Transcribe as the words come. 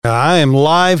I am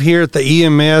live here at the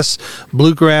EMS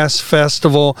Bluegrass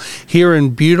Festival here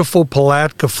in beautiful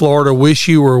Palatka, Florida. Wish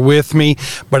you were with me,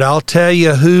 but I'll tell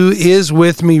you who is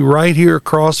with me right here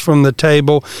across from the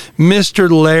table, Mr.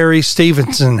 Larry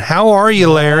Stephenson. How are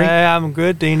you, Larry? Hey, I'm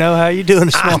good, Dino. How you doing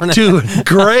this morning? I'm doing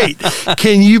great.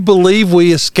 Can you believe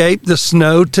we escaped the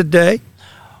snow today?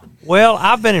 Well,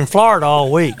 I've been in Florida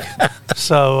all week,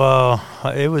 so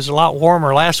it was a lot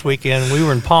warmer last weekend. We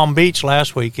were in Palm Beach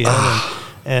last weekend,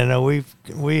 and we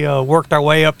worked our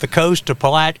way up the coast to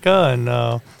Palatka,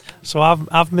 and so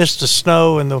I've missed the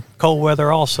snow and the cold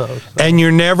weather also. So. And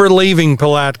you're never leaving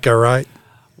Palatka, right?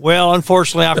 Well,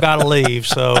 unfortunately, I've got to leave.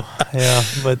 So yeah,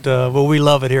 but we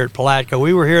love it here at Palatka.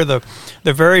 We were here the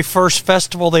very first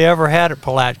festival they ever had at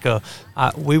Palatka.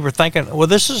 We were thinking, well,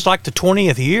 this is like the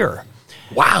 20th year.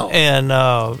 Wow. And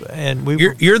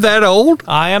You're that old?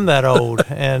 I am that old,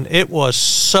 and it was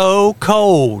so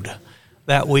cold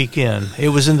that weekend. It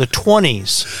was in the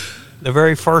 20s, the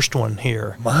very first one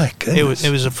here. My goodness.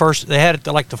 It was the first. They had it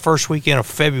like the first weekend of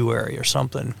February or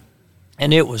something,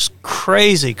 and it was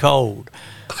crazy cold,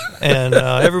 and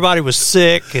everybody was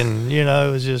sick, and it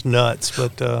was just nuts.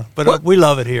 But we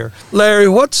love it here. Larry,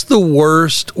 what's the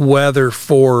worst weather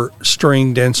for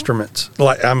stringed instruments?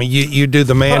 You do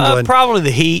the mandolin. Probably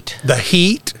the heat. The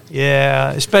heat?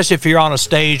 Yeah, especially if you're on a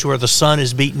stage where the sun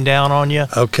is beating down on you.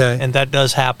 Okay. And that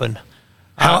does happen.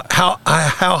 How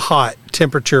hot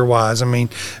temperature wise? I mean,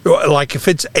 like if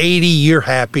it's 80, you're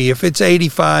happy. If it's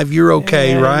 85, you're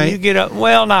okay, right? You get up.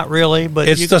 Well, not really, but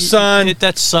it's the sun.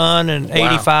 That's sun, and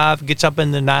Wow. 85 gets up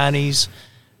in the 90s.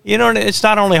 It's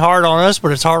not only hard on us,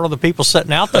 but it's hard on the people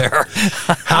sitting out there.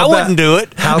 I wouldn't do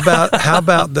it. How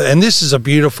about and this is a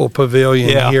beautiful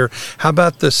pavilion here. How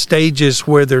about the stages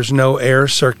where there's no air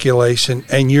circulation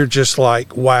and you're just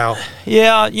like, wow.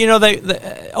 Yeah,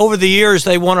 they over the years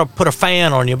they want to put a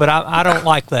fan on you, but I don't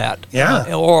like that.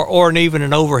 Yeah. Or even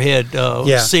an overhead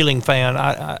ceiling fan.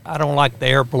 I don't like the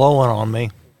air blowing on me.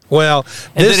 Well,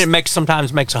 and then it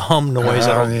sometimes makes a hum noise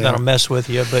that'll mess with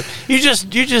you, but you just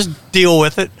deal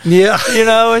with it. Yeah,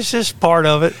 it's just part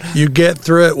of it. You get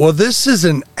through it. Well, this is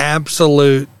an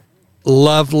absolute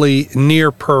lovely,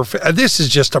 near perfect. This is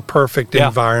just a perfect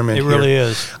environment. It really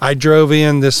is. I drove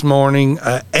in this morning,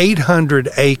 800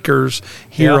 acres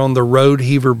here on the Road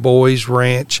Heaver Boys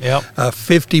Ranch.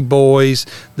 50 boys.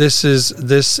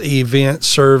 This event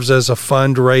serves as a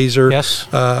fundraiser. Yes.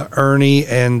 Ernie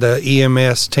and the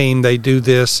EMS team, they do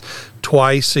this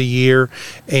twice a year,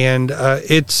 and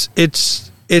it's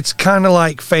kind of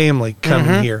like family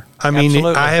coming here. I mean,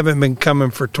 Absolutely. I haven't been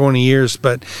coming for 20 years,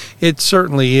 but it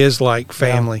certainly is like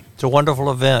family. Yeah. It's a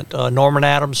wonderful event. Norman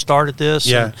Adams started this.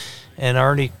 Yeah. And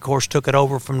Ernie, of course, took it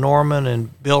over from Norman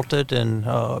and built it, and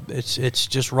it's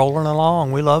just rolling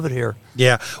along. We love it here.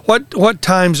 Yeah. What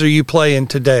times are you playing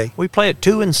today? We play at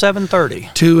 2 and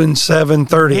 7:30. 2 and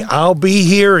 7:30. I'll be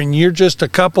here, and you're just a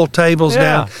couple tables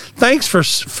down. Thanks for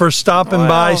stopping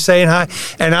by, saying hi.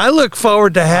 And I look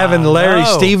forward to having the Larry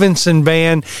Stephenson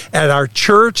Band at our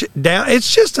church down.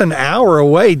 It's just an hour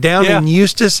away down in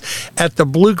Eustis at the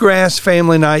Bluegrass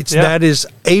Family Nights. That is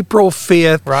April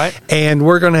 5th. Right. And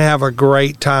we're going to have a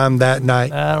great time that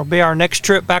night. That'll be our next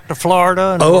trip back to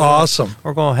Florida. And awesome.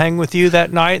 We're going to hang with you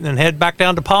that night and then head back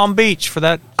down to Palm Beach for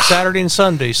that Saturday and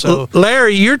Sunday. So,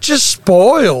 Larry, you're just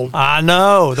spoiled. I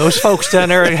know. Those folks down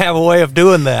there have a way of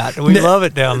doing that. We love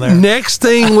it down there. Next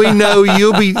thing we know,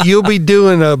 you'll be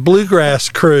doing a bluegrass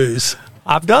cruise.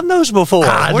 I've done those before.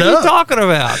 What are you talking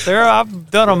about?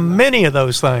 I've done many of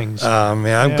those things. Oh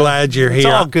man, I'm glad you're here. It's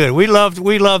all good. We love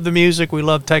the music. We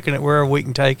love taking it wherever we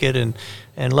can take it,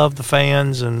 and love the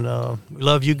fans, and we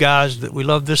love you guys. We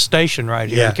love this station right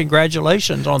here. Yeah.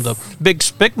 Congratulations on the big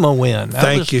SPCMA win.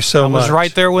 Thank you so much. I was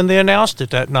right there when they announced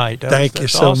it that night. Thank you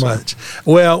so much.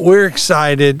 Well, we're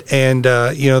excited, and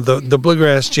the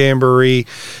Bluegrass Jamboree,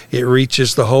 it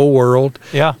reaches the whole world.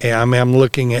 Yeah. And I'm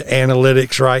looking at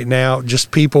analytics right now.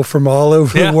 Just people from all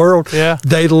over the world. Yeah.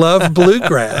 They love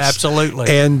bluegrass. Absolutely.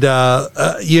 And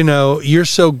you're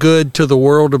so good to the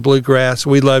world of bluegrass.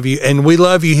 We love you, and we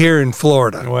love you here in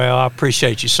Florida. Well, I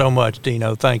appreciate you so much,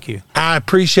 Dino. Thank you. I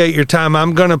appreciate your time.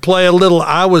 I'm going to play a little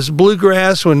I Was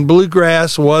Bluegrass When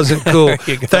Bluegrass Wasn't Cool.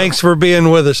 Thanks for being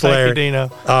with us, Larry. Thank you,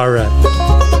 Dino. All right.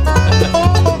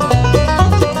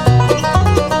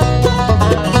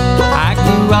 I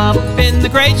grew up in the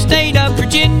great state of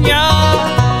Virginia,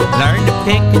 learned to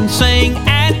pick and sing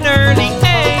at an early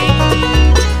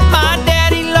age. My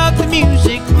daddy loved the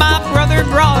music, my brother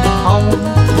brought it home.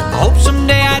 I hope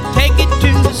someday I'd take it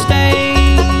to the stage.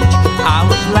 I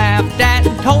was laughed at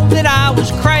and told that I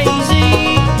was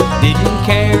crazy, didn't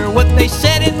care what they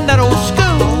said in that old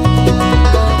school,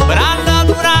 but I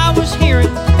loved what I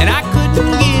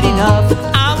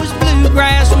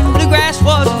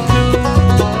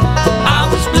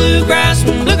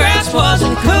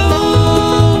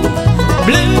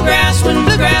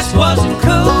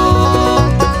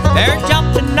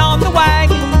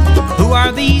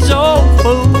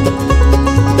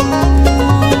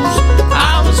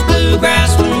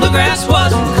bluegrass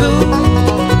wasn't cool.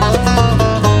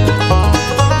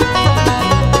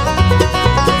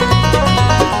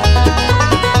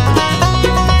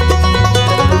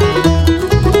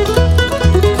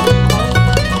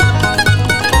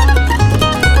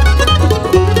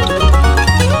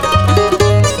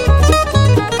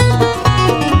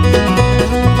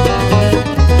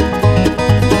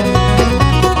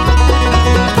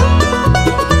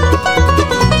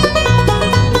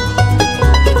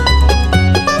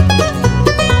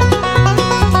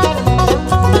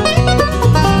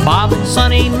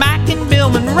 Sonny Mac and Bill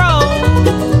Monroe,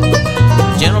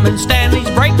 Gentleman Stanley's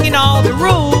breaking all the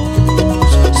rules.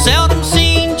 Seldom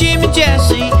seen Jimmy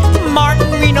Jesse,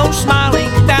 Martin Reno Smiley.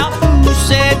 Doubt who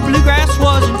said bluegrass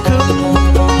wasn't cool.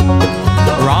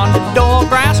 Rhonda Doyle,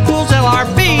 Grass Pools,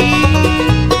 LRB,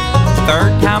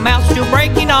 third time out still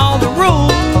breaking all the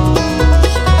rules.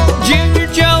 Junior,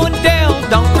 Joe, and Dale,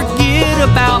 don't forget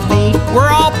about me. We're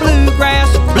all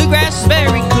bluegrass, bluegrass is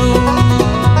very cool.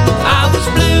 I was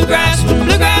bluegrass when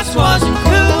bluegrass wasn't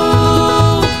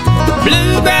cool.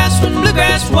 Bluegrass when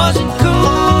bluegrass wasn't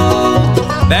cool.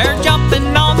 They're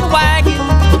jumping on the wagon.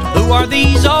 Who are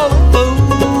these old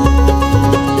fools?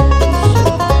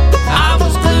 I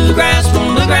was bluegrass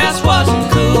when bluegrass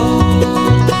wasn't cool.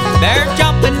 They're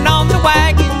jumping on the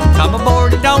wagon. Come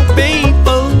aboard and don't be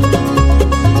fooled.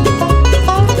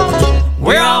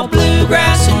 We're all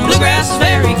bluegrass and bluegrass is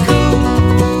very cool.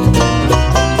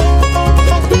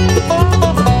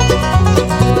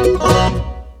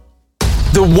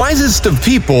 The wisest of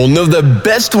people know the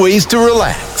best ways to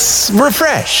relax,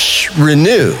 refresh,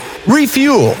 renew,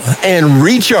 refuel, and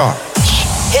recharge.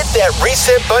 Hit that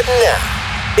reset button now.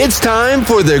 It's time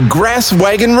for the Grass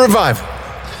Wagon Revival.